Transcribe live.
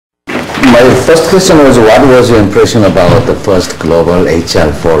My first question was, what was your impression about the first global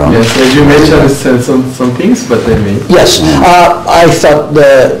HR forum? Yes, as you mentioned some things, but let me. Yes, I thought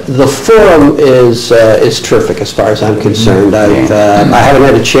the forum is terrific as far as I'm concerned. I haven't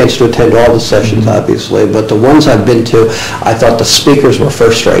had a chance to attend all the sessions, obviously, but the ones I've been to, I thought the speakers were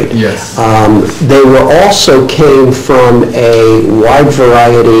first rate. Yes. They were also came from a wide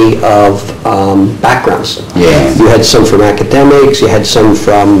variety of backgrounds. Yeah. You had some from academics, you had some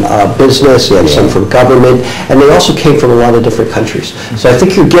from business, you had some from government, and they also came from a lot of different countries. So I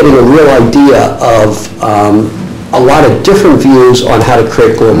think you're getting a real idea of a lot of different views on how to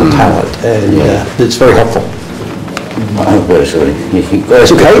create global talent, and it's very helpful. I'm very sorry.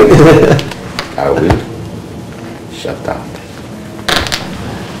 It's okay. I will shut down.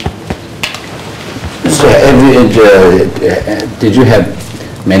 So did you have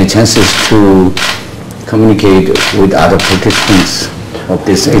many chances to communicate with other participants of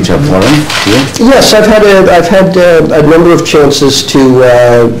this HR forum? Yes, I've had a number of chances to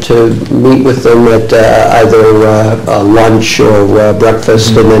meet with them at either lunch or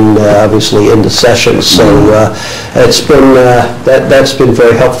breakfast, and then obviously in the sessions. So it's been that's been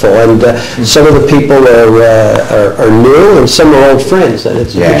very helpful. And some of the people are new, and some are old friends, and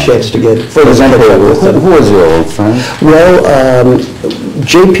it's a good chance to get further contact with them. Who was your old friend? Well,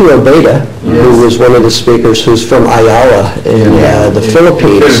 J.P. Obeda, who was one of the speakers, who's from Ayala in the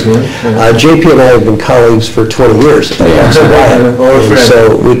Philippines. J.P. and I have been colleagues for 20 years at Wyatt, and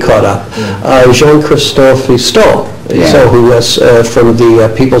so we caught up. Jean-Christophe Stoll, who was from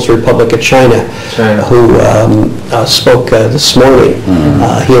the People's Republic of China, who spoke this morning.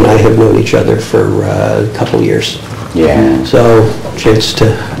 He and I have known each other for a couple of years. Yeah. So, chance to.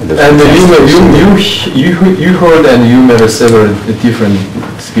 And you heard and you met several different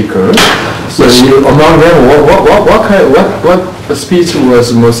speakers. So among them, what speech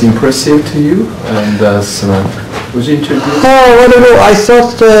was most impressive to you? And would you introduce? Oh, I don't know. I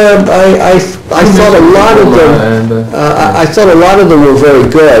thought I thought a lot of them. I thought a lot of them were very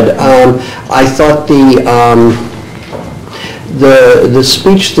good. I thought the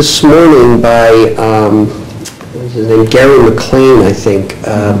speech this morning by. His name, Gary McLean, I think,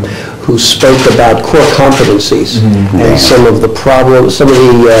 who spoke about core competencies and some of the problems, some of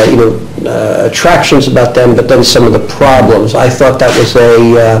the attractions about them, but then some of the problems. I thought that was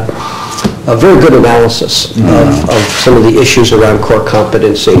a very good analysis of some of the issues around core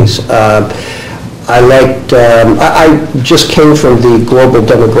competencies. I liked, I just came from the global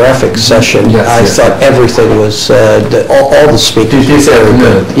demographics session. I thought everything was, all the speakers were very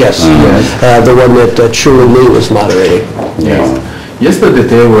good. Yes, the one that Chuli Lee was moderating. Yesterday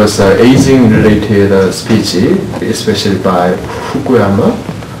there was an aging-related speech, especially by Fukuyama.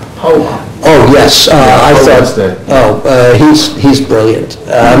 Oh yes, I thought. He's brilliant,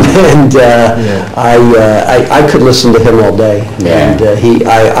 and I could listen to him all day. And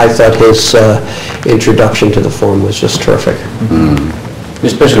I thought his introduction to the forum was just terrific.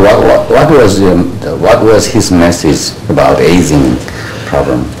 Especially, what was his message about aging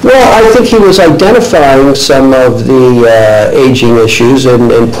problem? Well, I think he was identifying some of the aging issues and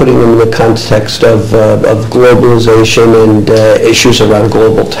putting them in the context of globalization and issues around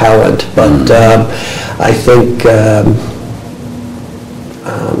global talent. But I think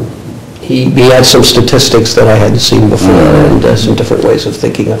he had some statistics that I hadn't seen before and some different ways of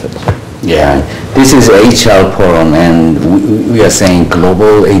thinking of it. Yeah, this is HR forum, and we are saying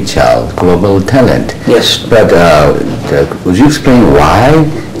global HR, global talent. Yes. But would you explain why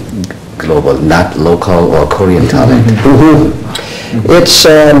global, not local or Korean talent? It's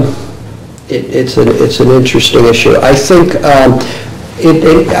an interesting issue. I think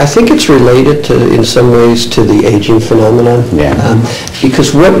I think it's related to, in some ways, to the aging phenomenon.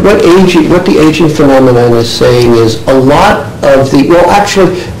 Because what the aging phenomenon is saying is a lot of the, well,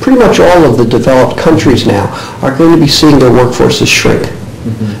 actually, pretty much all of the developed countries now are going to be seeing their workforces shrink.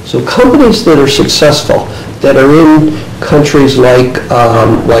 So companies that are successful, that are in countries like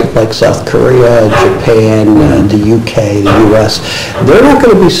South Korea, Japan, the UK, the US, they're not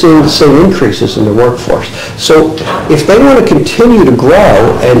going to be seeing the same increases in the workforce. So if they want to continue to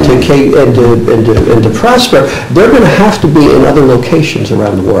grow and to prosper, they're going to have to be in other locations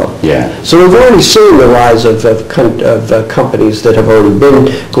around the world. So we've already seen the rise of companies that have already been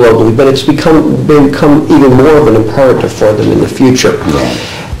globally, but it's become even more of an imperative for them in the future.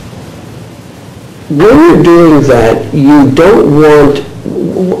 When you're doing that, you don't want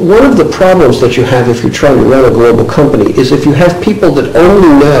one of the problems that you have if you're trying to run a global company is if you have people that only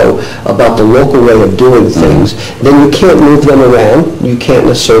know about the local way of doing things, then you can't move them around. You can't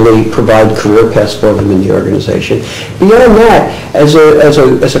necessarily provide career paths for them in the organization. Beyond that, as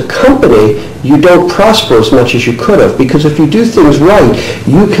a company, you don't prosper as much as you could have, because if you do things right,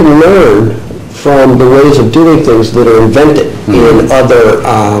 you can learn from the ways of doing things that are invented in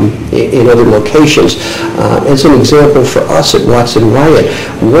other locations. As an example for us at Watson Wyatt,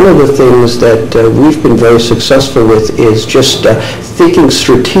 one of the things that we've been very successful with is just thinking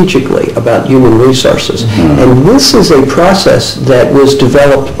strategically about human resources. And this is a process that was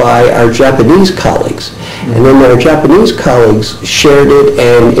developed by our Japanese colleagues. And then our Japanese colleagues shared it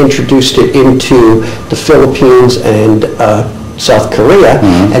and introduced it into the Philippines and South Korea,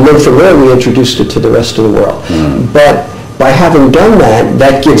 and then from there we introduced it to the rest of the world. But by having done that,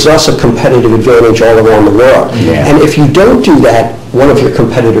 that gives us a competitive advantage all around the world. And if you don't do that, one of your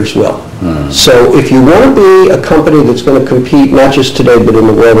competitors will. So if you want to be a company that's going to compete not just today but in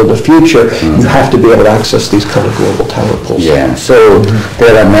the world of the future, you have to be able to access these kind of global talent pools. So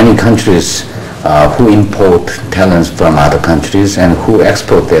there are many countries who import talents from other countries and who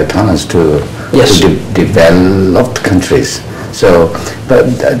export their talents to developed countries. So, but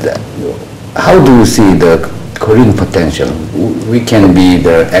how do you see the Korean potential? We can be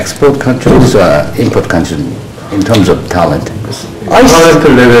the export countries or import countries in terms of talent? Talent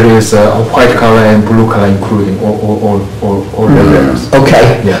level is white collar and blue collar, including all levels.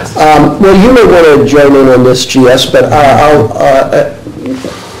 Okay. Yes. Well, you may want to join in on this, GS, but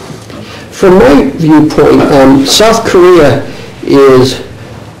from my viewpoint, South Korea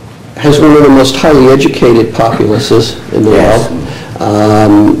has one of the most highly educated populaces in the world.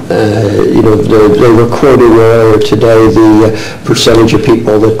 They were quoting earlier today the percentage of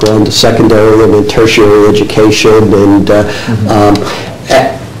people that go into secondary and then tertiary education, and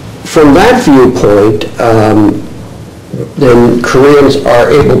from that viewpoint, then Koreans are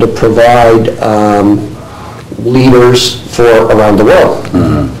able to provide leaders for around the world.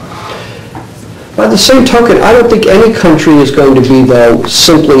 By the same token, I don't think any country is going to be, though,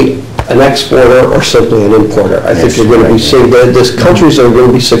 simply an exporter or simply an importer. I think you're going to be seeing that these countries that are going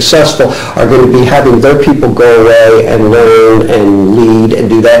to be successful are going to be having their people go away and learn and lead and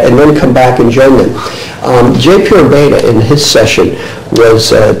do that, and then come back and join them. J.P. Beta in his session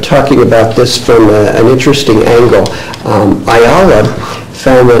was talking about this from an interesting angle. Ayala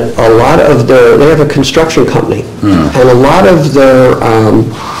found that a lot of they have a construction company, and a lot of their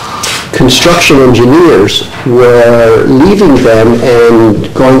construction engineers were leaving them and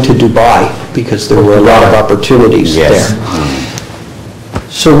going to Dubai because there were a lot of opportunities there.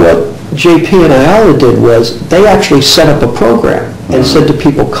 So what JP and Ayala did was they actually set up a program and said to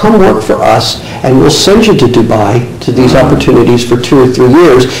people, come work for us and we'll send you to Dubai to these opportunities for 2 or 3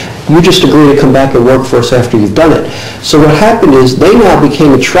 years. You just agree to come back and work for us after you've done it. So what happened is they now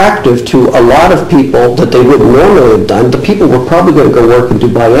became attractive to a lot of people that they wouldn't normally have done. The people were probably going to go work in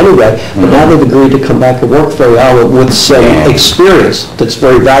Dubai anyway, but now they've agreed to come back and work for Ayala with some experience that's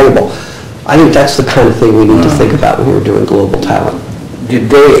very valuable. I think that's the kind of thing we need to think about when we're doing global talent. Did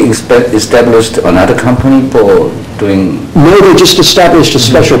they establish another company for doing? No, they just established a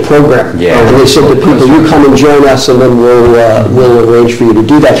special program. And they said to people, you come and join us and then we'll arrange for you to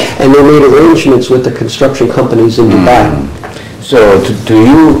do that. And they made arrangements with the construction companies in Dubai. So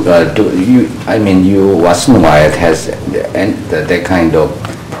I mean, Watson Wyatt has that kind of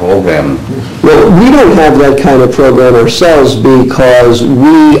program? Well, we don't have that kind of program ourselves because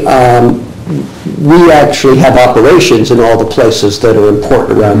we actually have operations in all the places that are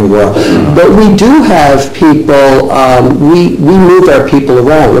important around the world. But we do have people, we move our people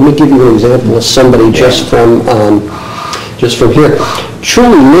around. Let me give you an example of somebody just from here.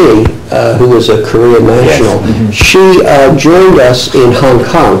 Truly Lee, who is a Korean national, she joined us in Hong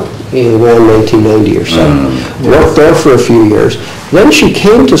Kong in around 1990 or so. Worked there for a few years. Then she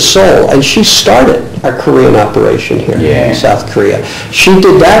came to Seoul and she started our Korean operation here in South Korea. She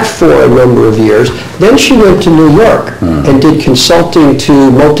did that for a number of years. Then she went to New York and did consulting to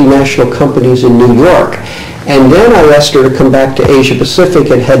multinational companies in New York. And then I asked her to come back to Asia Pacific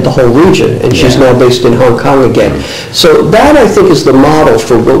and head the whole region, and she's now based in Hong Kong again. So that, I think, is the model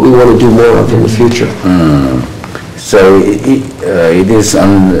for what we want to do more of in the future. So it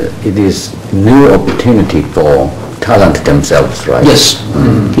is new opportunity for talent themselves, right? Yes.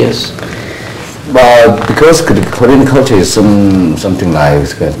 Yes. But because the Korean culture is something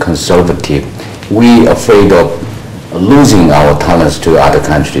like conservative, we are afraid of losing our talents to other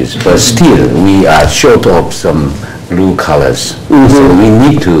countries. But still, we are short of some blue colors. So we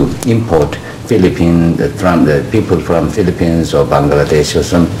need to import Philippines, from the people from Philippines or Bangladesh or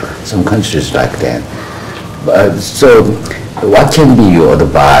some countries like that. So, what can be your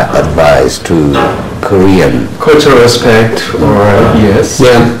advice to Korean? Cultural respect, or yes,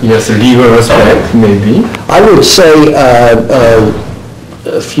 legal respect, maybe. I would say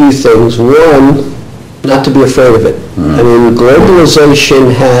a few things. One, not to be afraid of it. I mean,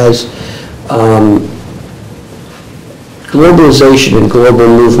 globalization has globalization and global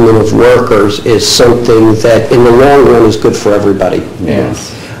movement of workers is something that in the long run is good for everybody.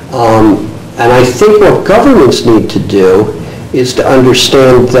 Yes. And I think what governments need to do is to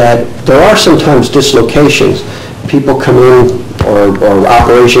understand that there are sometimes dislocations. People come in or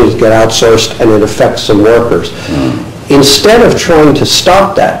operations get outsourced and it affects some workers. Instead of trying to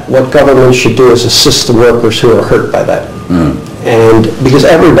stop that, what governments should do is assist the workers who are hurt by that. And because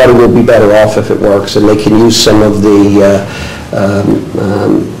everybody will be better off if it works, and they can use some of the,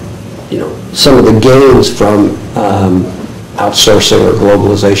 some of the gains from outsourcing or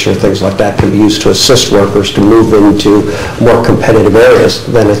globalization or things like that can be used to assist workers to move into more competitive areas.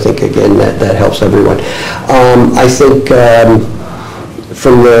 Then I think again that helps everyone. I think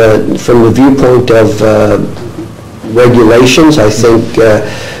from the viewpoint of regulations, I think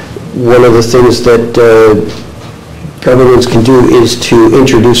one of the things that governments can do is to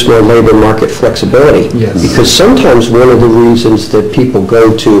introduce more labor market flexibility. Yes. Because sometimes one of the reasons that people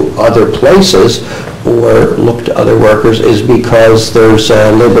go to other places or look to other workers is because there's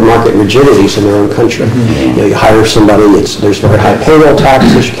labor market rigidities in their own country. You hire somebody, there's very high payroll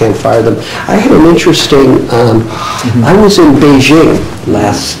taxes, you can't fire them. I had an interesting, I was in Beijing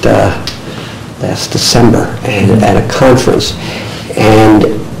last December and at a conference, and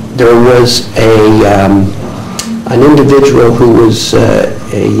there was an individual who was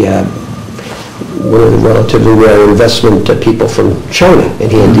one of the relatively rare investment people from China,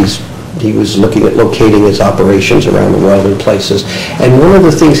 and he was looking at locating his operations around the world in places. And one of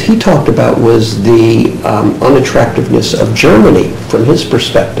the things he talked about was the unattractiveness of Germany from his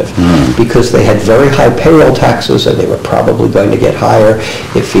perspective, because they had very high payroll taxes and they were probably going to get higher.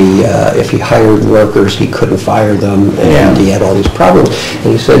 If he hired workers, he couldn't fire them, and he had all these problems.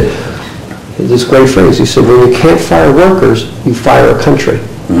 And he said, this great phrase, he said, when you can't fire workers, you fire a country.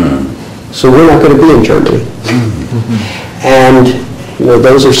 So we're not going to be in Germany. And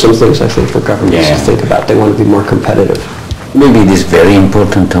those are some things I think for governments to think about. They want to be more competitive. Maybe this very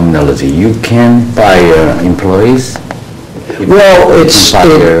important terminology. You can fire employees. Well,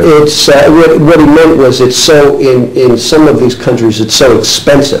 what he meant was it's so, in some of these countries, it's so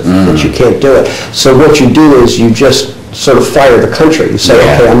expensive that you can't do it. So what you do is you just sort of fire the country. You say,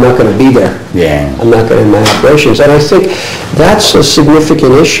 okay, I'm not going to be there. I'm not going to have my operations. And I think that's a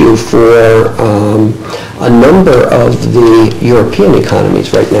significant issue for a number of the European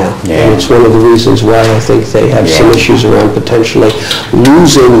economies right now. And it's one of the reasons why I think they have some issues around potentially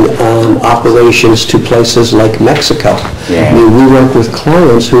losing operations to places like Mexico. I mean, we work with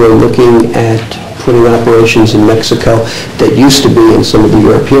clients who are looking at putting operations in Mexico that used to be in some of the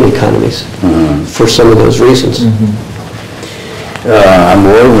European economies for some of those reasons. I'm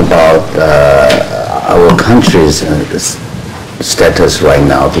worried about our country's status right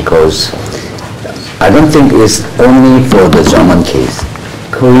now, because I don't think it's only for the German case.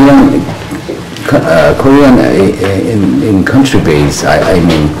 Korean in country base, I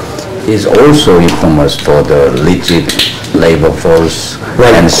mean, is also infamous for the rigid labor force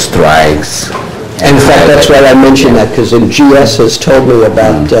and strikes. In fact, that's why I mentioned that, because GS has told me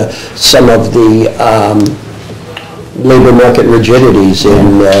about some of the labor market rigidities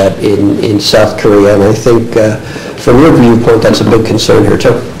in South Korea, and I think from your viewpoint, that's a big concern here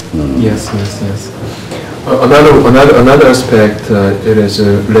too. Yes. Another aspect, it is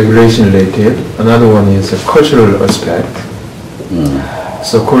regulation related. Another one is a cultural aspect.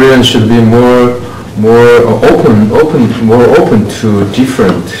 So Koreans should be more open to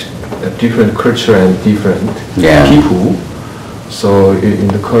different culture and different people. So in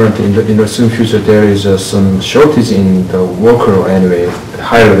the soon future, there is some shortage in the worker anyway,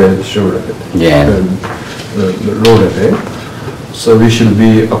 higher level, low level. So we should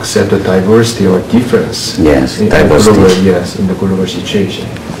accept the diversity or difference. Diversity. In the global situation.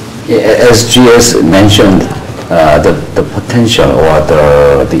 As GS mentioned, the potential or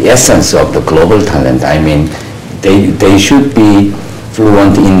the essence of the global talent. I mean, they should be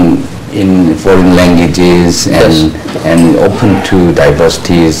fluent in foreign languages and open to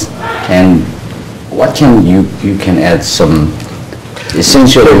diversities. And what can you can add some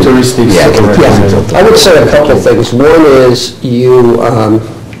essential characteristics? I would say a couple of things. One is you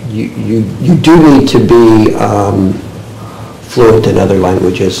do need to be fluent in other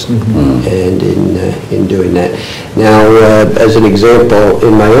languages and in doing that. Now, as an example,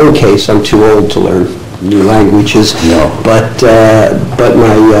 in my own case, I'm too old to learn new languages. No. But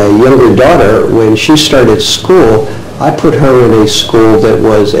my younger daughter, when she started school, I put her in a school that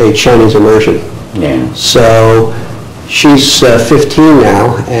was a Chinese immersion. Yeah. So she's 15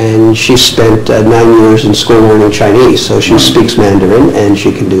 now, and she spent 9 years in school learning Chinese, so she speaks Mandarin, and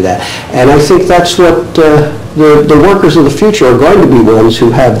she can do that. And I think that's what the workers of the future are going to be, ones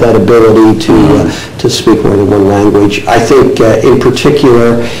who have that ability to speak more than one language. I think in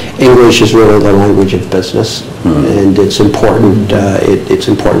particular, English is really the language of business, and it's important. It's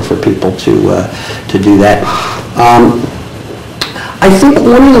important for people to do that. I think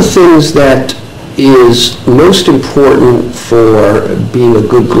one of the things that is most important for being a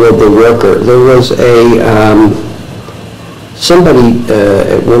good global worker, there was somebody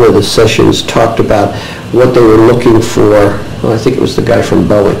at one of the sessions talked about what they were looking for. Well, I think it was the guy from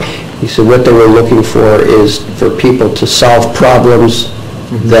Boeing. He said what they were looking for is for people to solve problems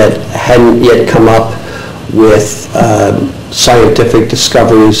that hadn't yet come up, with scientific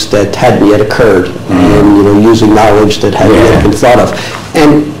discoveries that hadn't yet occurred, and using knowledge that hadn't yet been thought of.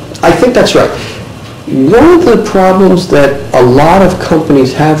 And I think that's right. One of the problems that a lot of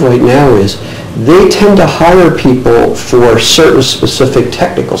companies have right now is they tend to hire people for certain specific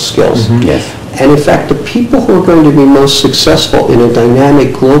technical skills. Yes. And in fact, the people who are going to be most successful in a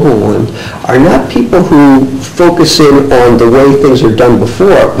dynamic global one are not people who focus in on the way things are done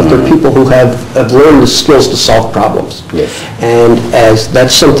before, but they're people who have learned the skills to solve problems. Yes. And as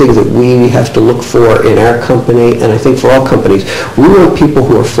that's something that we have to look for in our company, and I think for all companies, we want people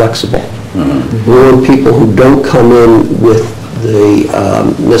who are flexible. We want people who don't come in with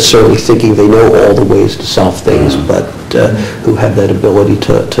necessarily thinking they know all the ways to solve things, but who have that ability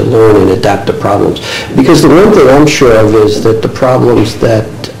to learn and adapt to problems. Because the one thing I'm sure of is that the problems that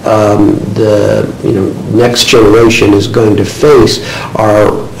the next generation is going to face are,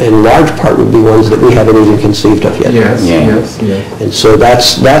 in large part, would be ones that we haven't even conceived of yet. Yes, Yeah. yes. And so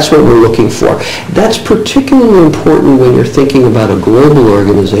that's what we're looking for. That's particularly important when you're thinking about a global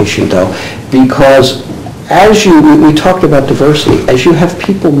organization, though, because as we talked about diversity, as you have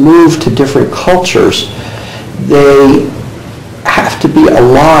people move to different cultures, they have to be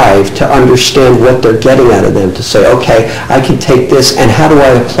alive to understand what they're getting out of them, to say, okay, I can take this, and how do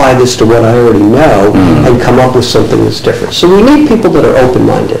I apply this to what I already know, and come up with something that's different. So we need people that are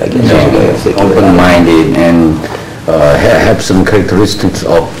open-minded, I guess, is a way of thinking about it. Open-minded and have some characteristics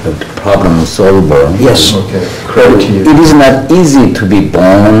of the problem solver. Yes. Okay. But it is not easy to be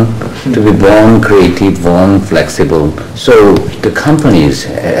born creative, born flexible. So the companies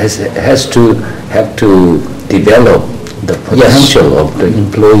have to develop the potential of the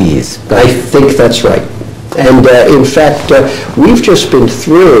employees. I think that's right. And in fact, we've just been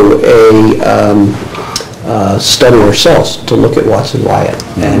through a study ourselves to look at Watson Wyatt.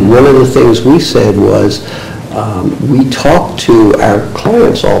 And one of the things we said was, we talk to our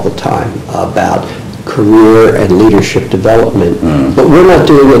clients all the time about career and leadership development, but we're not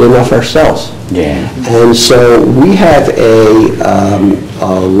doing it enough ourselves. Yeah. And so we have a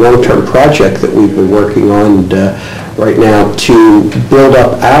long-term project that we've been working on right now to build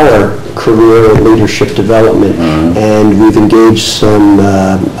up our career and leadership development, and we've engaged some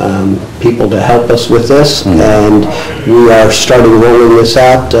people to help us with this, and we are starting rolling this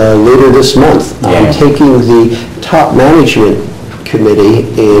out later this month. I'm taking the top management committee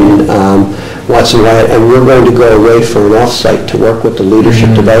in Watson Wyatt, and we're going to go away for an off-site to work with the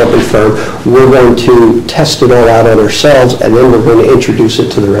leadership development firm. We're going to test it all out on ourselves, and then we're going to introduce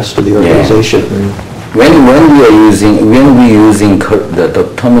it to the rest of the organization. When we're using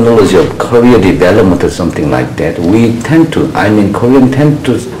the terminology of career development or something like that, Korean tend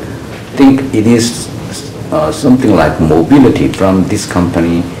to think it is something like mobility from this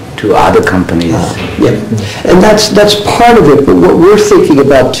company to other companies. And that's part of it, but what we're thinking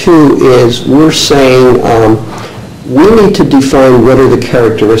about too is we're saying we need to define what are the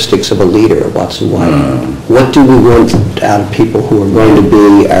characteristics of a leader at Watson Wyatt. What do we want out of people who are going to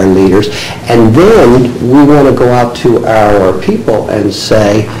be our leaders? And then we want to go out to our people and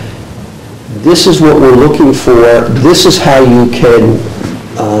say, this is what we're looking for, this is how you can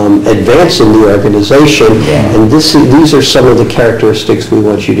advance in the organization, and these are some of the characteristics we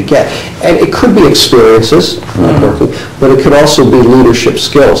want you to get. And it could be experiences, but it could also be leadership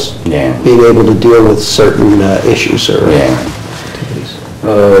skills, being able to deal with certain issues or activities.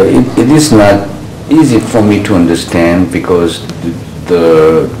 It is not easy for me to understand because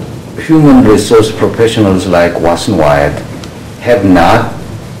the human resource professionals like Watson Wyatt have not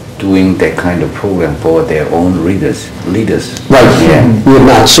doing that kind of program for their own leaders. Right, Yeah. we have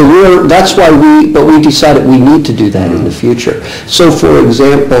not. So that's why we decided we need to do that in the future. So for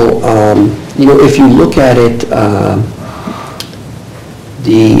example, if you look at it,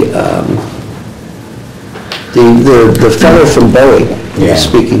 the fellow from Boeing who was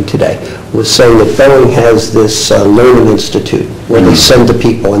speaking today was saying that Boeing has this learning institute where they send the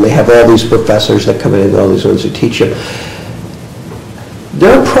people and they have all these professors that come in and all these ones who teach them.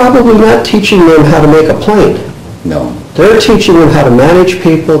 They're probably not teaching them how to make a plane. No. They're teaching them how to manage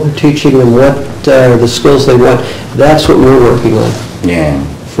people, they're teaching them what the skills they want. That's what we're working on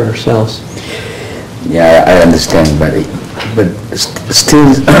for ourselves. Yeah, I understand, but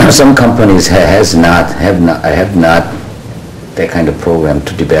still, some companies have not that kind of program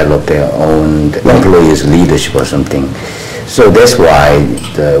to develop their own employees' leadership or something. So that's why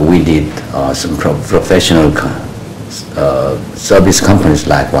we did some professional service companies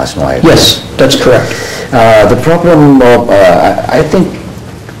like Wyatt. Yes, that's correct. The problem of I think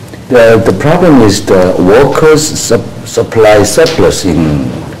the problem is the workers supply surplus in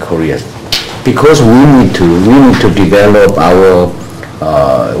Korea. Because we need to develop our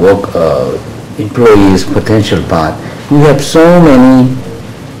employees' potential, but we have so many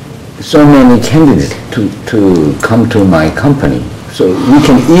candidates to come to my company. So we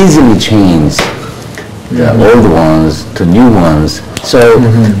can easily change the old ones to new ones. So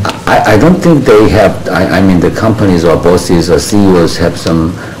I don't think they have. I mean, the companies or bosses or CEOs have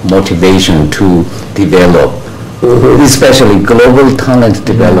some motivation to develop. Especially global talent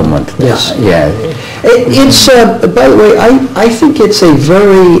development. Yes. Yeah. It's by the way, I think it's a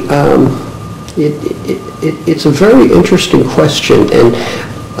very it's a very interesting question, and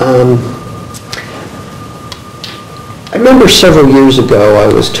I remember several years ago I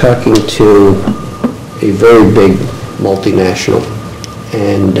was talking to a very big multinational,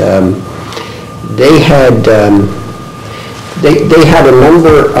 and they had a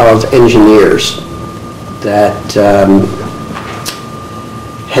number of engineers that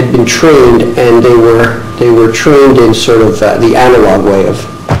had been trained, and they were trained in sort of the analog way of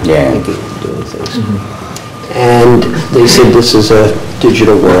thinking, doing things. And they said, this is a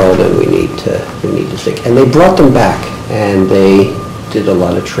digital world, and we need to think. And they brought them back, and they did a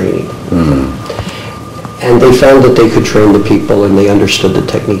lot of training. And they found that they could train the people, and they understood the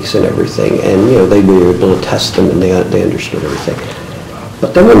techniques and everything, and they were able to test them, and they understood everything.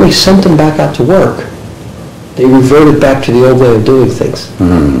 But then when they sent them back out to work, they reverted back to the old way of doing things.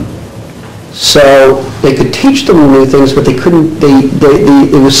 So they could teach them new things, but they couldn't.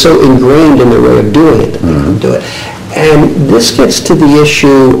 It was so ingrained in their way of doing it that they couldn't do it. And this gets to the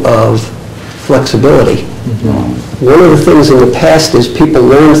issue of flexibility. One of the things in the past is people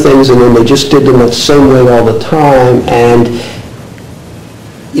learn things and then they just did them the same way all the time. And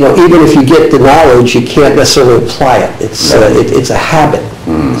even if you get the knowledge, you can't necessarily apply it. It's a habit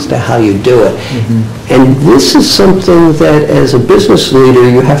as to how you do it. And this is something that, as a business leader,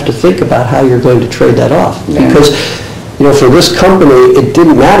 you have to think about how you're going to trade that off. Because, for this company, it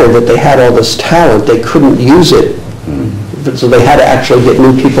didn't matter that they had all this talent; they couldn't use it, so they had to actually get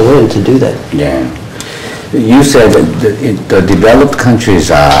new people in to do that. Yeah. You said that the developed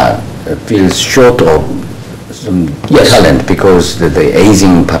countries feel short of some talent because the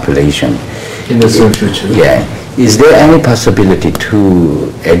aging population. In the soon future. Yeah. Is there any possibility to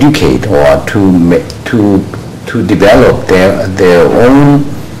educate or to develop their own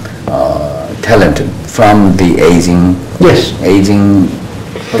talent from the aging population?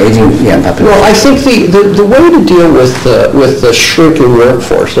 Well, I think the way to deal with the shrinking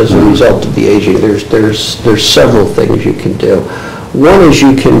workforce as a result of the aging, there's several things you can do. One is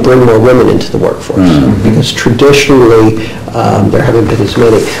you can bring more women into the workforce, because traditionally there haven't been as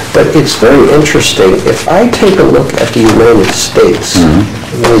many. But it's very interesting. If I take a look at the United States,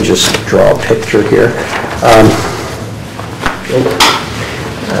 let me just draw a picture here.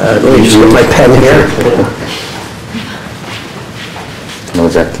 Let me just get my pen here. No,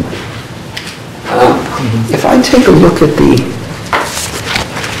 exactly. If I take a look at the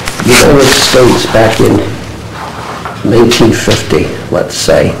United States back in 1950, let's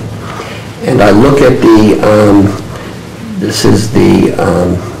say, and I look at this is the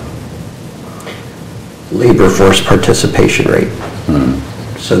labor force participation rate.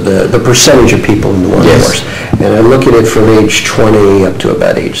 So the percentage of people in the workforce. And I look at it from age 20 up to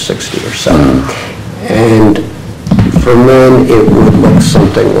about age 60 or so. And for men, it would look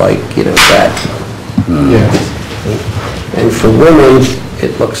something like, that. And for women,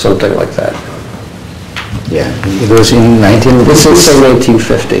 it looks something like that. Yeah, it was in 1950. This is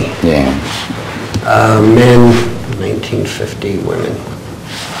 1950. Yeah. Men, 1950, women.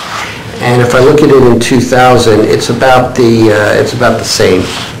 And if I look at it in 2000, it's about the same.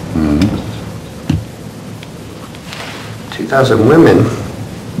 2,000 women,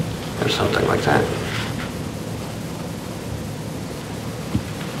 or something like that.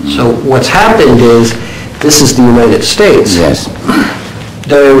 So what's happened is, this is the United States. Yes.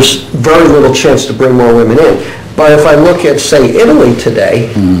 There's very little chance to bring more women in. But if I look at, say, Italy today,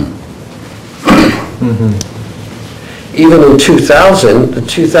 even in 2000, the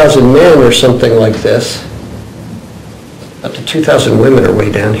 2,000 men or something like this, but the 2,000 women are way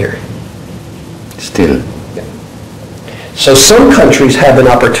down here. Still. So some countries have an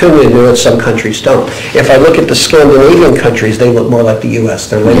opportunity to do it, some countries don't. If I look at the Scandinavian countries, they look more like the U.S.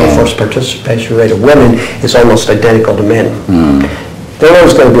 Their labor force participation rate of women is almost identical to men. They're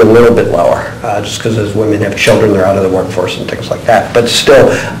always going to be a little bit lower, just because as women have children, they're out of the workforce and things like that. But still,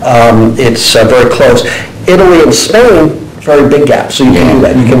 it's very close. Italy and Spain, very big gap, so you can do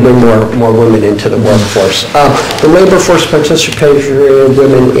that. You can bring more women into the workforce. The labor force participation rate of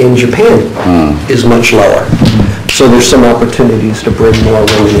women in Japan is much lower. So there's some opportunities to bring more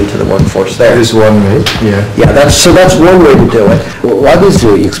women into the workforce there. That is one way, Yeah, that's one way to do it. What is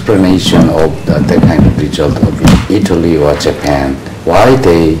your explanation of the kind of result of Italy or Japan? Why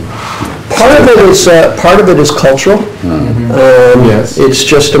they? Part of it is cultural. Yes. It's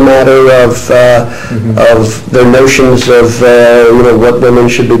just a matter of their notions of what women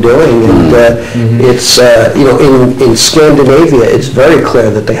should be doing, and it's in Scandinavia, it's very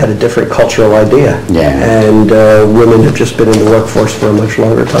clear that they had a different cultural idea, and women have just been in the workforce for a much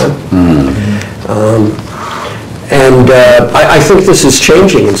longer time. I think this is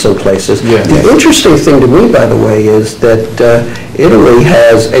changing in some places. The interesting thing to me, by the way, is that Italy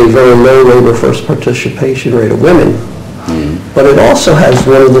has a very low labor force participation rate of women, but it also has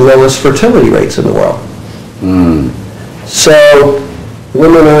one of the lowest fertility rates in the world. So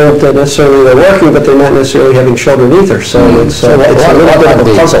women aren't necessarily working, but they're not necessarily having children either. So it's a little bit of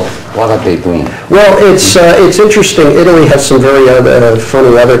a puzzle. What are they doing? Well, it's interesting. Italy has some very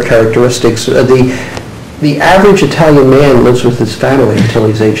funny other characteristics. The average Italian man lives with his family until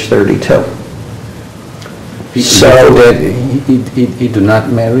he's age 32. So that he do not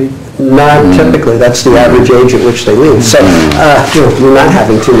marry? Not typically. That's the average age at which they leave. So you're not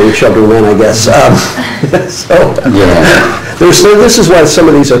having too many children then, I guess. This is why some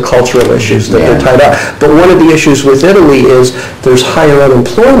of these are cultural issues that they're tied up. But one of the issues with Italy is there's higher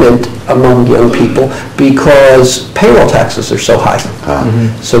unemployment among young people because payroll taxes are so high.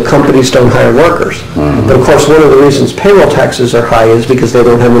 So companies don't hire workers. But of course, one of the reasons payroll taxes are high is because they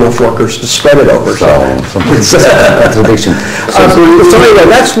don't have enough workers to spread it over. So contradiction. So anyway,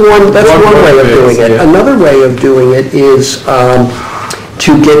 that's one way of doing it. Another way of doing it is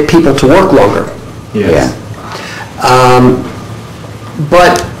to get people to work longer.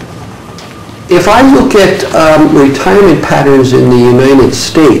 But if I look at retirement patterns in the United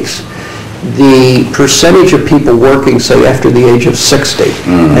States, the percentage of people working, say, after the age of 60,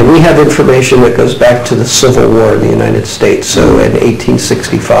 and we have information that goes back to the Civil War in the United States, so in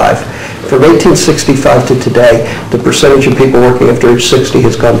 1865. From 1865 to today, the percentage of people working after age 60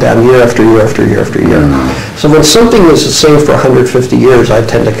 has gone down year after year after year after year. So when something is the same for 150 years, I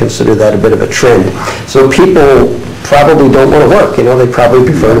tend to consider that a bit of a trend. So people probably don't want to work, they probably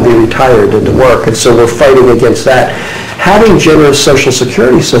prefer to be retired than to work, and so we're fighting against that. Having generous Social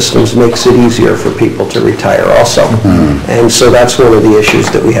Security systems makes it easier for people to retire also, and so that's one of the issues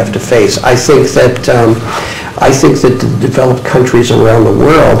that we have to face. I think that the developed countries around the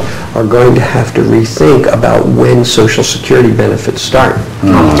world are going to have to rethink about when Social Security benefits start.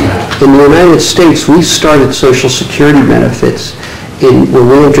 In the United States, we started Social Security benefits when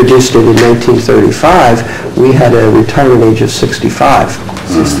we introduced it in 1935, we had a retirement age of 65.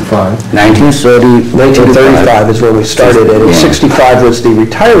 1935 is when we started it, and 65 was the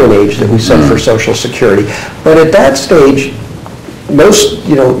retirement age that we set for Social Security. But at that stage, most of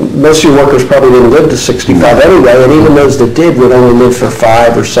your workers probably didn't live to 65 anyway, and even those that did would only live for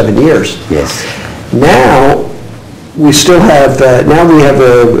 5 or 7 years. Now, we still have, a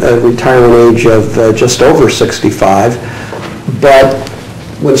retirement age of just over 65, but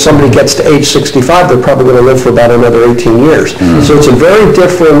when somebody gets to age 65, they're probably going to live for about another 18 years. So it's a very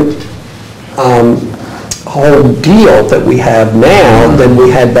different whole deal that we have now than we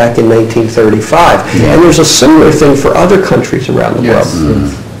had back in 1935. And there's a similar thing for other countries around the world.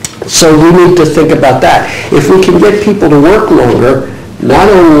 So we need to think about that. If we can get people to work longer, not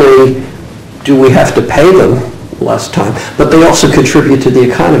only do we have to pay them less time, but they also contribute to the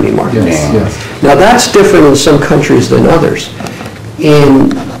economy more. Now that's different in some countries than others.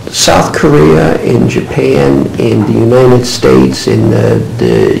 In South Korea, in Japan, in the United States, in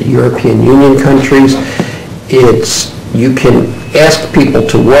the European Union countries, you can ask people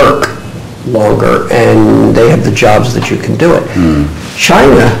to work longer and they have the jobs that you can do it.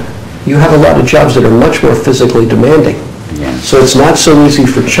 China, you have a lot of jobs that are much more physically demanding. So it's not so easy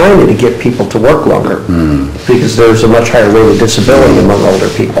for China to get people to work longer because there's a much higher rate of disability among older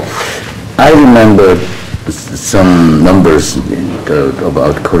people. I remember some numbers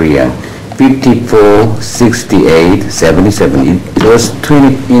about Korea. 54, 68, 77. It was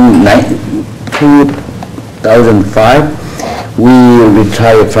 20 in 2005. We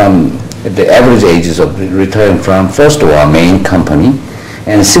retired from the average ages of retiring from, first of all, main company,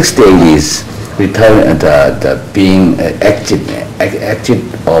 and 68 is retiring being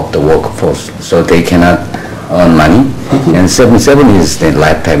active of the workforce, so they cannot earn money, and 77 is the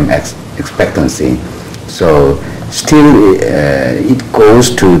lifetime expectancy. So still it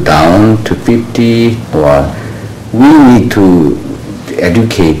goes down to 50, or we need to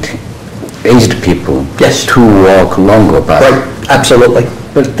educate aged people to work longer. But right, absolutely.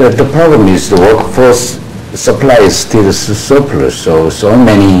 But the problem is the workforce supply is still surplus, so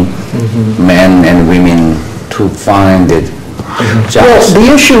many men and women to find it jobs. Well,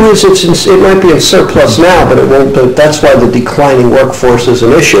 the issue is it might be in surplus now, but it won't. But that's why the declining workforce is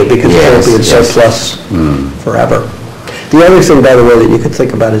an issue, because it won't be in surplus forever. The other thing, by the way, that you could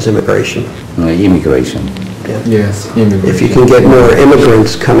think about is immigration. Immigration. Yeah. Yes, immigration. If you can get more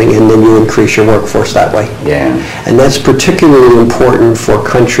immigrants coming in, then you increase your workforce that way. Yeah. And that's particularly important for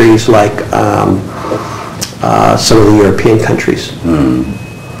countries like some of the European countries.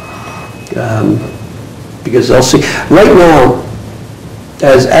 Because they'll see, right now,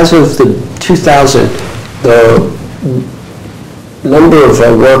 as of the 2000, the number of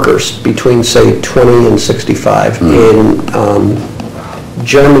workers between, say, 20 and 65 in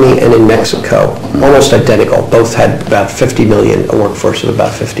Germany and in Mexico, almost identical. Both had about 50 million, a workforce of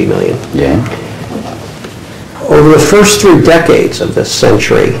about 50 million. Yeah. Over the first 3 decades of this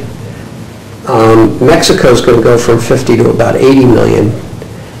century, Mexico is going to go from 50 to about 80 million.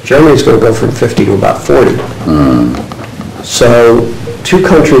 Germany is going to go from 50 to about 40. So 2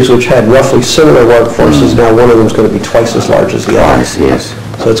 countries which had roughly similar workforces, now one of them is going to be twice as large as the other. Yes.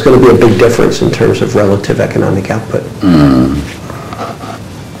 So it's going to be a big difference in terms of relative economic output.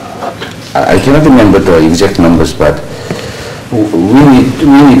 I cannot remember the exact numbers, but we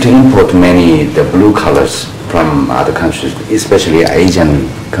need to import many the blue colors from other countries, especially Asian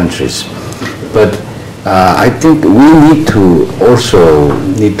countries. But I think we need to also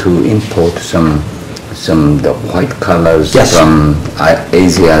import some the white colors from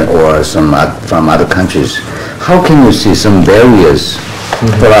Asia or from other countries. How can you see some barriers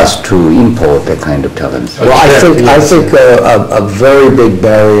for us to import that kind of talent? Well, I think a very big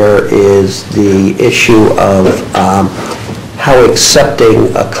barrier is the issue of how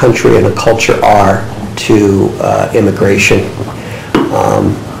accepting a country and a culture are to immigration.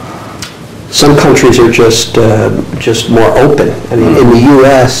 Some countries are just more open. I mean, in the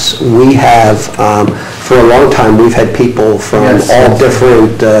U.S., we have, for a long time, we've had people from all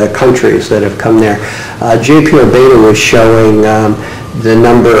different countries that have come there. J.P. Beta was showing the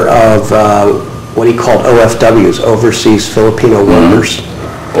number of what he called OFWs, Overseas Filipino Workers.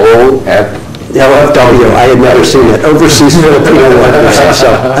 OFW, I had never seen it, Overseas Filipino Workers. So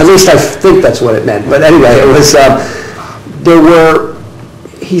at least I think that's what it meant. But anyway, it was,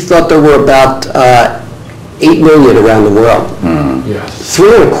 he thought there were about 8 million around the world.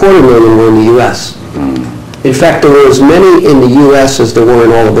 3.25 million were in the U.S. In fact, there were as many in the U.S. as there were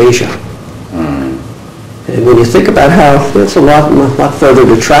in all of Asia. And when you think about how, that's a lot further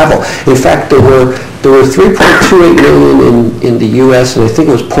to travel. In fact, there were 3.28 million in the U.S. and I think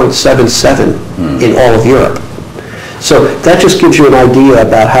it was 0.77 in all of Europe. So that just gives you an idea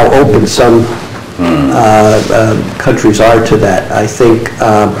about how open some countries are to that, I think.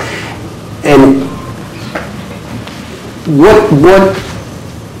 And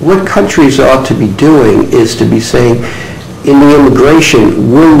what countries ought to be doing is to be saying, in the immigration,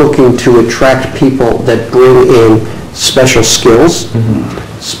 we're looking to attract people that bring in special skills,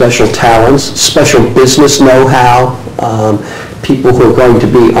 special talents, special business know-how, people who are going to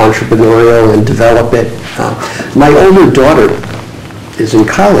be entrepreneurial and develop it. My older daughter is in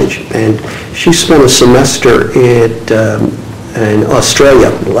college, and she spent a semester in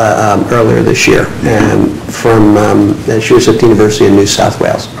Australia earlier this year, and she was at the University of New South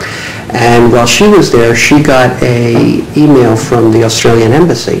Wales. And while she was there, she got an email from the Australian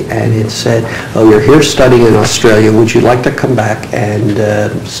Embassy, and it said, oh, you're here studying in Australia. Would you like to come back and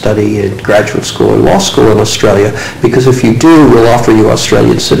study in graduate school or law school in Australia? Because if you do, we'll offer you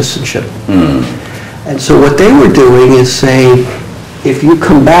Australian citizenship. And so what they were doing is saying, if you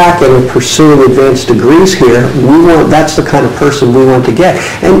come back and are pursuing advanced degrees here, that's the kind of person we want to get.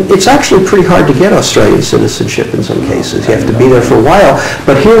 And it's actually pretty hard to get Australian citizenship in some cases. You have to be there for a while,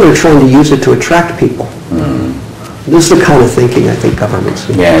 but here they're trying to use it to attract people. This is the kind of thinking I think governments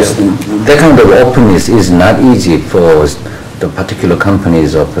need to do. That kind of openness is not easy for the particular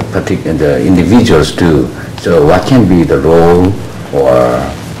companies or the individuals to. So what can be the role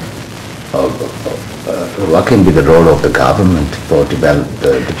what can be the role of the government for develop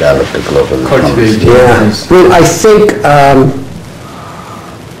the global economy? Well, I think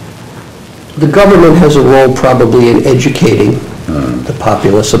the government has a role probably in educating the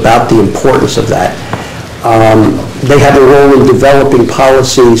populace about the importance of that. They have a role in developing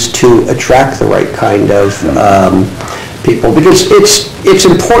policies to attract the right kind of people, because it's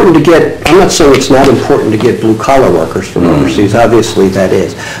important to get, I'm not saying it's not important to get blue-collar workers from overseas, obviously that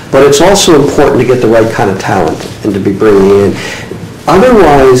is, but it's also important to get the right kind of talent and to be bringing in.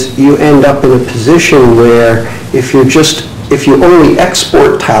 Otherwise, you end up in a position where if you only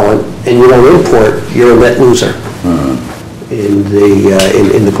export talent and you don't import, you're a net loser in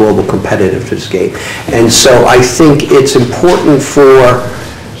the global competitiveness game. And so I think it's important for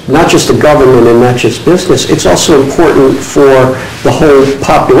not just the government and not just business, it's also important for the whole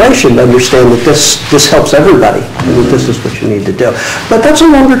population to understand that this helps everybody, and that this is what you need to do. But that's a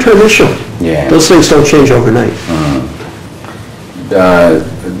longer term issue. Those things don't change overnight.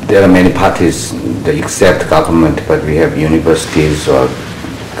 There are many parties that accept government, but we have universities or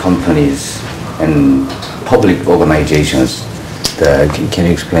companies and public organizations. Can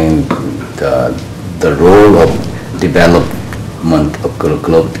you explain the role of development of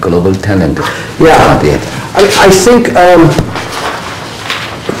global talent? I think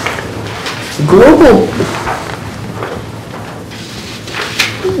global,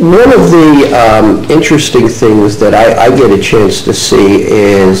 one of the interesting things that I get a chance to see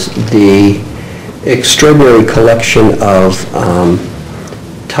is the extraordinary collection of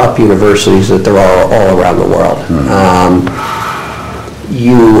top universities that there are all around the world.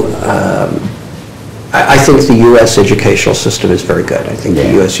 I think the U.S. educational system is very good. I think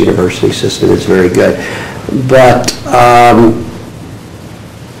the U.S. university system is very good. But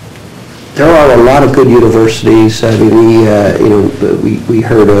there are a lot of good universities. I mean, we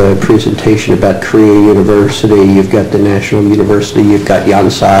heard a presentation about Korea University. You've got the National University. You've got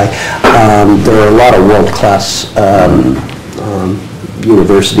Young-Sul. There are a lot of world-class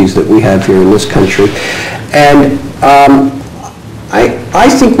universities that we have here in this country. And I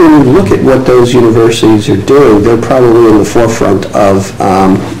think when you look at what those universities are doing, they're probably in the forefront of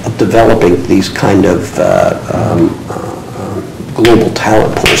developing these kind of global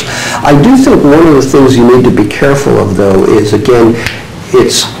talent pools. I do think one of the things you need to be careful of, though, is, again,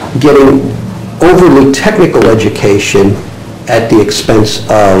 it's getting overly technical education at the expense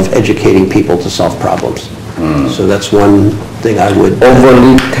of educating people to solve problems. So that's one thing I would...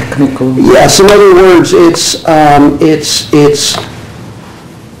 Overly technical? Yes, in other words, it's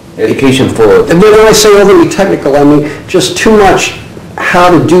education for... And when I say overly technical, I mean just too much how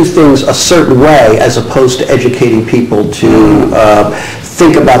to do things a certain way as opposed to educating people to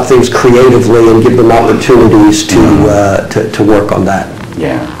think about things creatively and give them opportunities to work on that.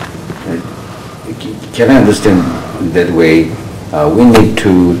 Can I understand that way? We need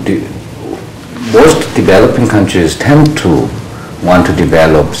to... Most developing countries tend to want to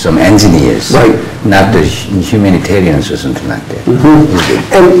develop some engineers, not the humanitarians or something like that.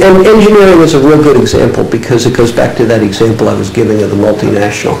 And engineering is a real good example because it goes back to that example I was giving of the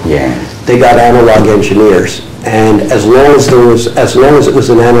multinational. They got analog engineers, and as long as it was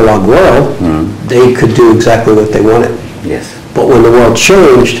an analog world, they could do exactly what they wanted. But when the world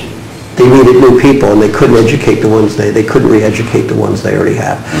changed, they needed new people, and they couldn't educate the ones they couldn't re-educate the ones they already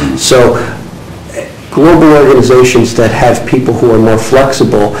have. So global organizations that have people who are more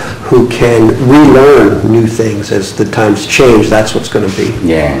flexible, who can relearn new things as the times change, that's what's going to be.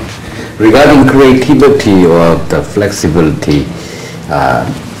 Regarding creativity or the flexibility,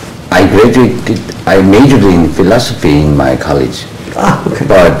 I majored in philosophy in my college.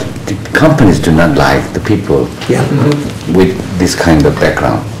 But the companies do not like the people with this kind of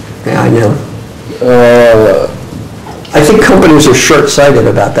background. I know. I think companies are short-sighted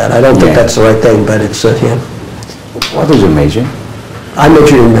about that. I don't think that's the right thing, but it's, What was your major? I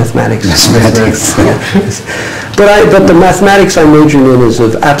majored in mathematics. Mathematics. Yeah. But the mathematics I majored in is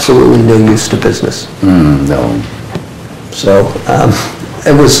of absolutely no use to business. No. So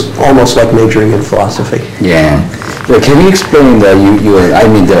it was almost like majoring in philosophy. Yeah. Well, can you explain the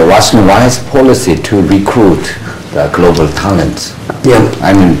Wyatt's policy to recruit the global talents? Yeah.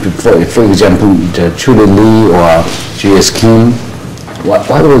 I mean, for example, the Julie Lee or J.S. Kim, what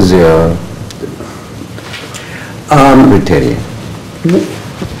was your criteria?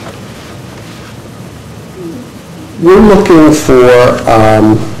 We're looking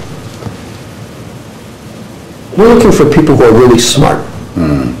for people who are really smart.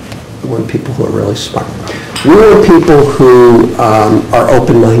 We want people who are really smart. We want people who are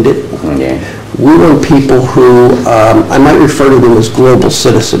open-minded. Yeah. We want people who, I might refer to them as global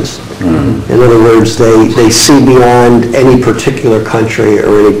citizens. In other words, they see beyond any particular country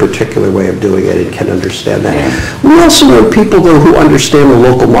or any particular way of doing it and can understand that. Yeah. We also want people, though, who understand the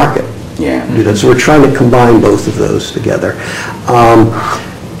local market. Yeah. So we're trying to combine both of those together.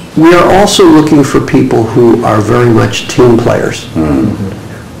 We are also looking for people who are very much team players.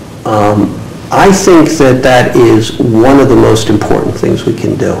 I think that is one of the most important things we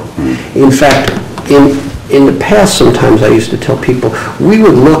can do. In fact, in the past, sometimes I used to tell people, we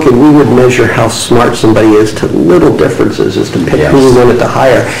would look and we would measure how smart somebody is to little differences as to pick who we wanted to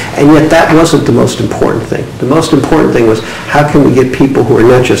hire, and yet that wasn't the most important thing. The most important thing was, how can we get people who are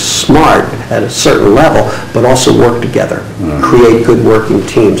not just smart at a certain level, but also work together, create good working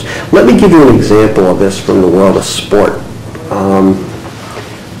teams. Let me give you an example of this from the world of sport.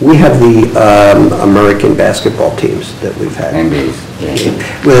 We have the American basketball teams that we've had. NBAs. Yeah.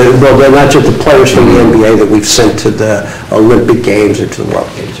 Well, they're not just the players from the NBA that we've sent to the Olympic Games or to the World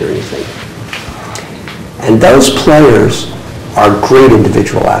Games or anything. And those players are great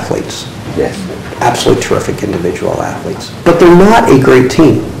individual athletes. Yes. Absolutely terrific individual athletes. But they're not a great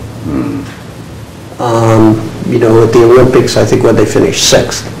team. At the Olympics, I think when they finished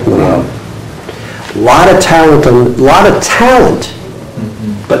 6th. A lot of talent,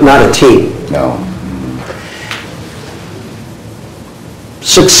 but not a team. No.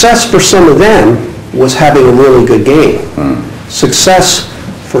 Success for some of them was having a really good game. Success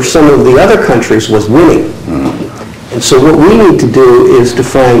for some of the other countries was winning. And so what we need to do is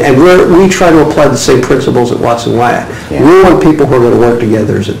define, and we try to apply the same principles at Watson Wyatt. Yeah. We want people who are going to work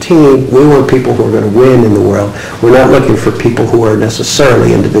together as a team. We want people who are going to win in the world. We're not looking for people who are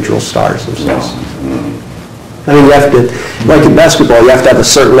necessarily individual stars themselves. I mean, you have to, like in basketball, you have to have a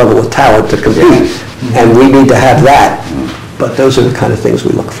certain level of talent to compete, and we need to have that. But those are the kind of things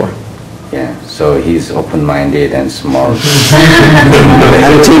we look for. Yeah, so he's open-minded and smart.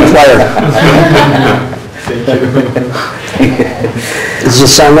 And a team player. Does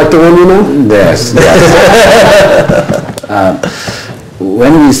this sound like the one you know? Yes.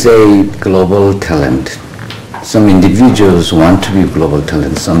 When we say global talent, some individuals want to be global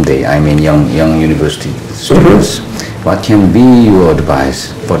talent someday. I mean, young university students. What can be your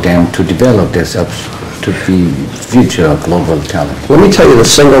advice for them to develop themselves to be future global talent? Let me tell you the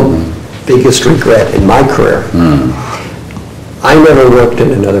single biggest regret in my career. I never worked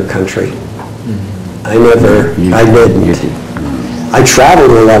in another country. I didn't. I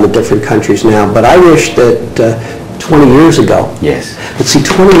traveled in a lot of different countries now, but I wish that 20 years ago. Yes. But see,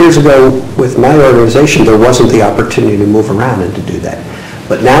 20 years ago with my organization, there wasn't the opportunity to move around and to do that.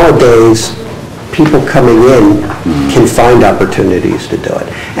 But nowadays, people coming in can find opportunities to do it.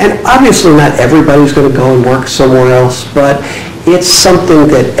 And obviously not everybody's going to go and work somewhere else, but it's something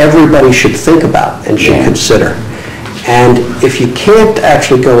that everybody should think about and should consider. And if you can't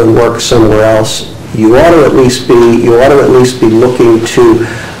actually go and work somewhere else, you ought to at least be looking to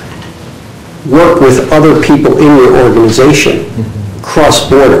work with other people in your organization,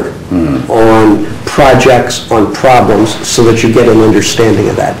 cross-border, on projects, on problems, so that you get an understanding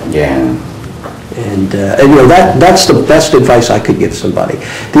of that. Yeah. And that's the best advice I could give somebody.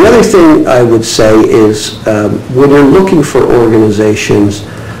 The other thing I would say is when you're looking for organizations,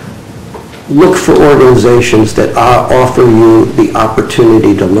 look for organizations that offer you the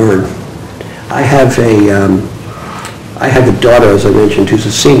opportunity to learn. I have a daughter, as I mentioned, who's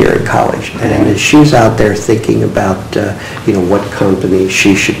a senior in college, and she's out there thinking about what company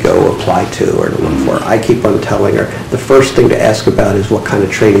she should go apply to or to look for. I keep on telling her the first thing to ask about is what kind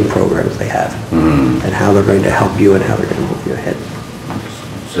of training programs they have and how they're going to help you and how they're going to move you ahead.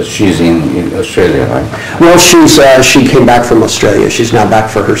 So she's in Australia, right? Well, she came back from Australia. She's now back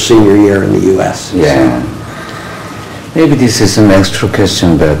for her senior year in the U.S. Yeah. Maybe this is an extra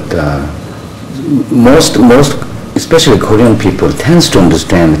question, but most especially Korean people, tends to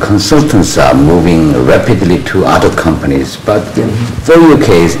understand consultants are moving rapidly to other companies. But for your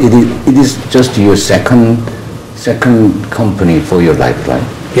case, it is just your second company for your life, right?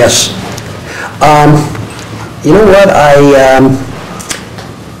 Yes. You know what?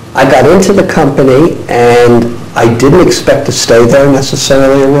 I got into the company, and I didn't expect to stay there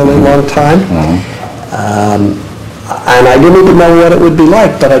necessarily a really long time. And I didn't even know what it would be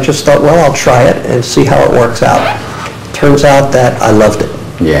like, but I just thought, well, I'll try it and see how it works out. Turns out that I loved it.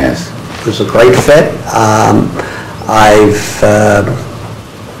 Yes. It was a great fit.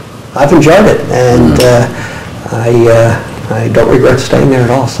 I've enjoyed it, and I don't regret staying there at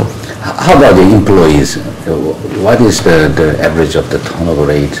all. So. How about the employees? What is the average of the turnover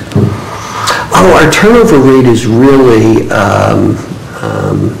rate? Oh, our turnover rate is really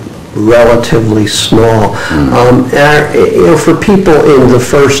relatively small. For people in the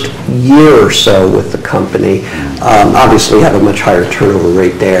first year or so with the company, obviously have a much higher turnover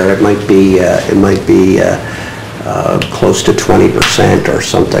rate there. It might be close to 20% or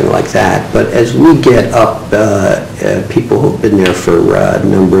something like that. But as we get up, people who've been there for a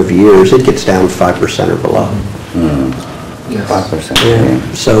number of years, it gets down 5% or below. Yes. 5%.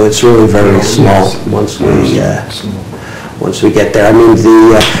 Yeah. So it's really very small once we get there. I mean,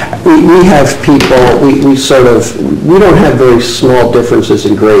 we have people. We don't have very small differences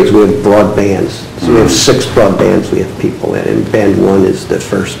in grades. We have broad bands. So we have 6 broad bands we have people in, and band 1 is the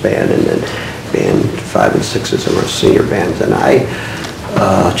first band, and then band 5 and 6 is our senior bands. And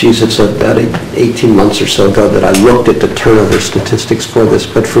it's about 18 months or so ago that I looked at the turnover statistics for this,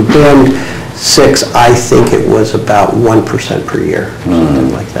 but for band 6, I think it was about 1% per year,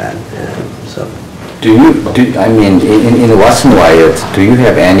 something like that. In Watson Wyatt, do you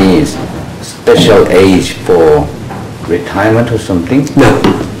have any special age for retirement or something? No,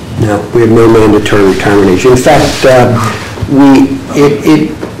 we have no mandatory retirement age. In fact,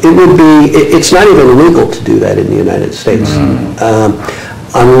 it's not even legal to do that in the United States,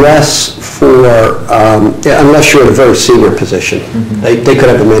 unless you're in a very senior position. They could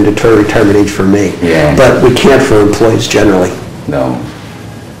have a mandatory retirement age for me, but we can't for employees generally. No.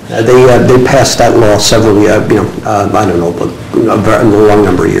 They passed that law several years, I don't know, but a long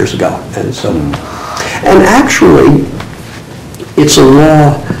number of years ago. And so, and actually, it's a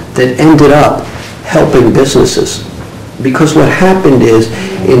law that ended up helping businesses. Because what happened is,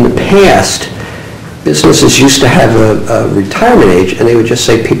 in the past, businesses used to have a retirement age, and they would just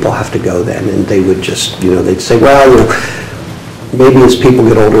say people have to go then. And they would just, they'd say, well, maybe as people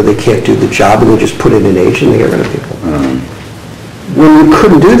get older, they can't do the job, and they just put in an age and they get rid of people. When you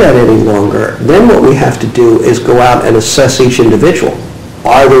couldn't do that any longer, then what we have to do is go out and assess each individual.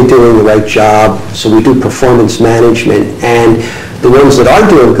 Are they doing the right job? So we do performance management, and the ones that are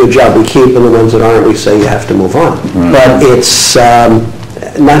doing a good job we keep, and the ones that aren't we say you have to move on. But it's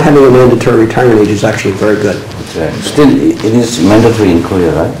not having a mandatory retirement age is actually very good. Still, it is mandatory in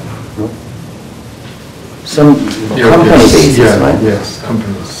Korea, right? No? Some company basis, right? Yes,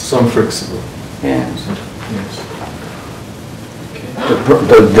 companies. Some flexible. Yeah. Yes.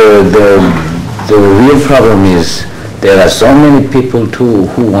 The real problem is there are so many people too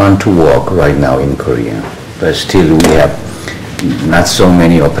who want to work right now in Korea, but still we have not so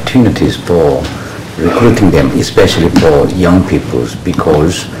many opportunities for recruiting them, especially for young people,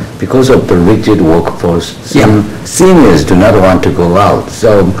 because of the rigid workforce. Some seniors do not want to go out,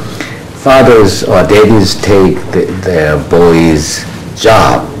 so fathers or daddies take their boys'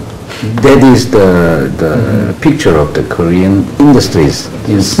 job. That is the picture of the Korean industries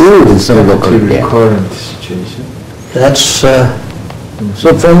in some local area. Current situation. That's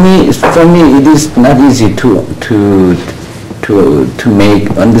so for me it is not easy to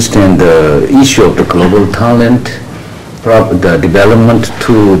make understand the issue of the global talent, the development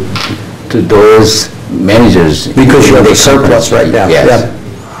to those managers. because you have a surplus right now. Yes.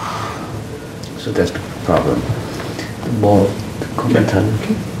 So that's the problem. More comment on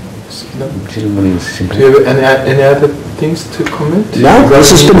No. Do you have any other things to comment? No,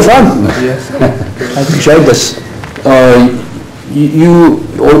 this has been fun. Yes. I've enjoyed this. You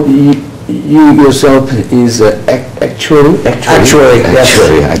yourself is actuary, yes.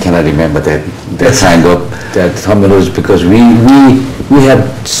 I cannot remember that kind of that terminology because we have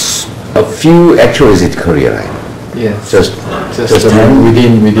a few actuaries in Korea, right? Yes. Just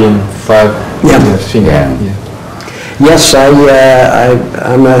within 5 years. Yeah. Yes, I'm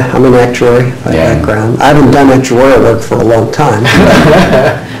an actuary by background. I haven't done actuarial work for a long time.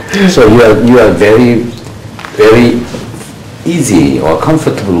 So you are very, very easy or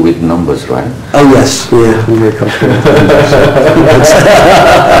comfortable with numbers, right? Oh yes, yeah, I'm very comfortable with numbers.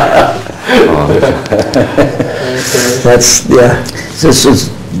 that's, yeah. So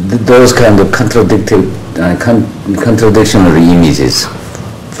those kind of contradictory images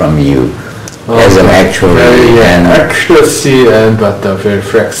from you as an actuary and accuracy but very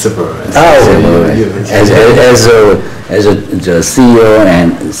flexible. As the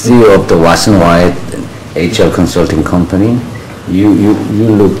CEO of the Watson Wyatt HR consulting company, you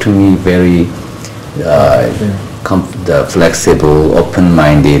look to me very flexible,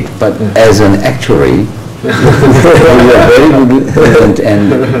 open-minded, but as an actuary, you are very good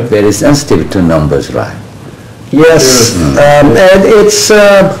and very sensitive to numbers, right? Yes, and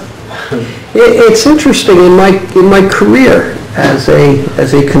it's interesting in my career as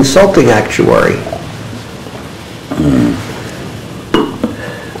a consulting actuary.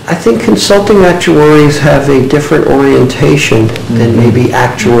 I think consulting actuaries have a different orientation than maybe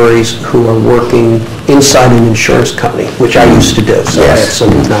actuaries who are working inside an insurance company, which I used to do, so I have some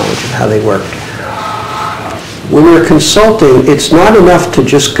knowledge of how they work. When you're consulting, it's not enough to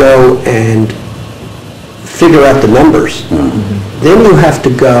just go and figure out the numbers. Then you have to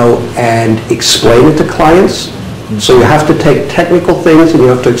go and explain it to clients. So you have to take technical things and you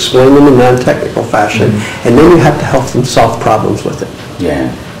have to explain them in non-technical fashion, and then you have to help them solve problems with it.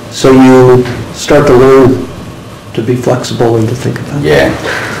 Yeah. So you start to learn to be flexible and to think about it. Yeah.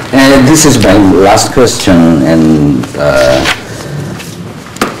 And this is my last question, and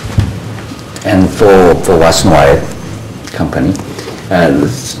for Watson Wyatt company,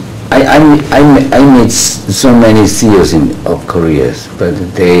 I meet so many CEOs of Koreas, but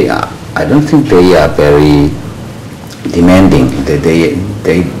I don't think they are very demanding. They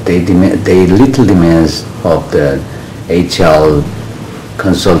little demands of the HR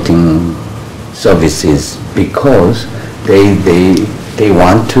consulting services because they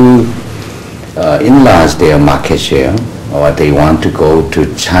want to enlarge their market share, or they want to go to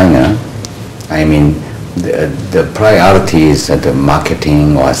China. I mean, the priority is the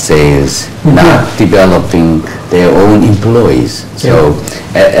marketing or sales, not developing their own employees. So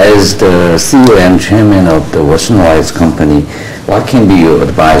as the CEO and chairman of the Watson Wyatt company, what can be your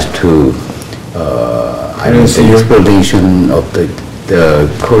advice to exploitation of the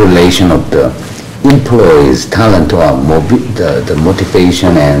correlation of the employees, talent, or the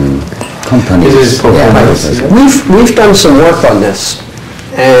motivation and companies? We've done some work on this,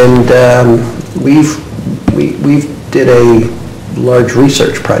 and we did a large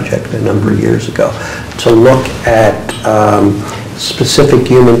research project a number of years ago to look at specific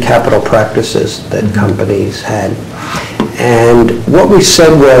human capital practices that companies had. And what we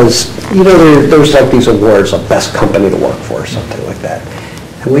said was, there's like these awards, a best company to work for or something like that.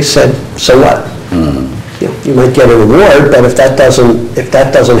 And we said, so what? You might get an award, but if that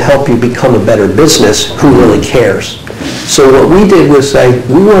doesn't help you become a better business, who really cares? So what we did was say,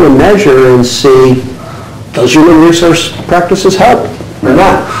 we want to measure and see, does human resource practices help or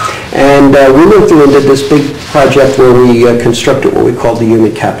not? And we went through and did this big project where we constructed what we called the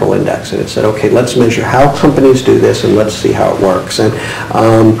Human Capital Index. And it said, okay, let's measure how companies do this and let's see how it works. And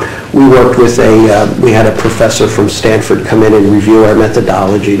we worked with we had a professor from Stanford come in and review our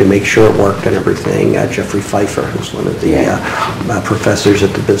methodology to make sure it worked and everything, Jeffrey Pfeiffer, who's one of the professors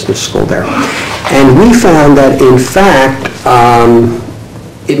at the business school there. And we found that, in fact,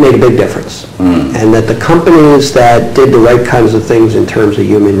 it made a big difference. And that the companies that did the right kinds of things in terms of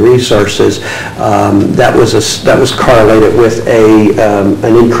human resources, that was correlated with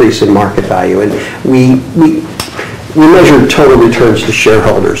an increase in market value. And we measured total returns to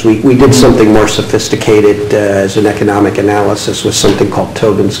shareholders. We did something more sophisticated as an economic analysis with something called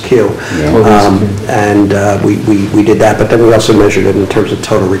Tobin's Q. And we did that, but then we also measured it in terms of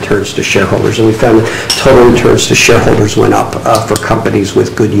total returns to shareholders. And we found that total returns to shareholders went up for companies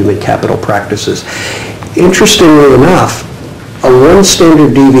with good human capital practices. Interestingly enough, a 1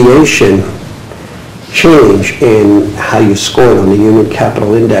 standard deviation change in how you scored on the Human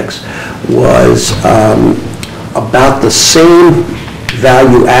Capital Index was about the same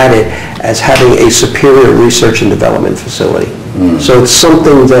value added as having a superior research and development facility. So it's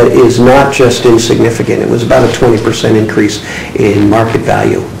something that is not just insignificant. It was about a 20% increase in market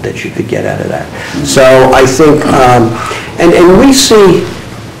value that you could get out of that. So I think, and we see,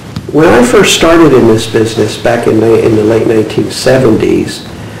 when I first started in this business back in the late 1970s,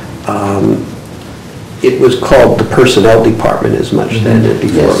 it was called the personnel department as much then, and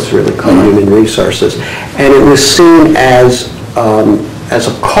before it was really called human resources. And it was seen as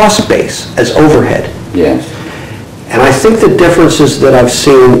a cost base, as overhead. And I think the differences that I've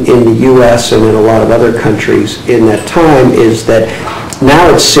seen in the U.S. and in a lot of other countries in that time is that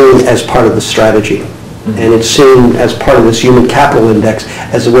now it's seen as part of the strategy. And it's seen as part of this human capital index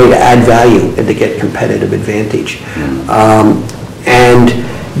as a way to add value and to get competitive advantage. And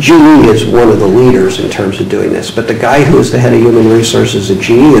GE is one of the leaders in terms of doing this, but the guy who is the head of human resources at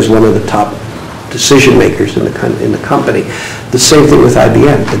GE is one of the top decision makers in the company. The same thing with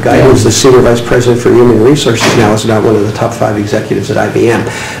IBM. The guy who's the senior vice president for human resources now is not one of the top 5 executives at IBM.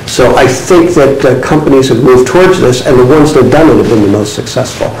 So I think that companies have moved towards this, and the ones that have done it have been the most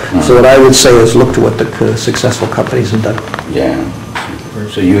successful. So what I would say is look to what the successful companies have done. Yeah.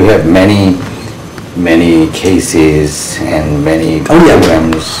 So you have many cases and many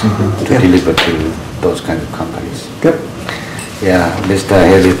programs to deliver to those kind of companies. Yep. Yeah, Mr.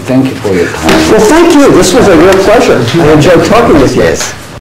 Haley, thank you for your time. Well, thank you. This was a real pleasure. I enjoyed talking with you. Yes.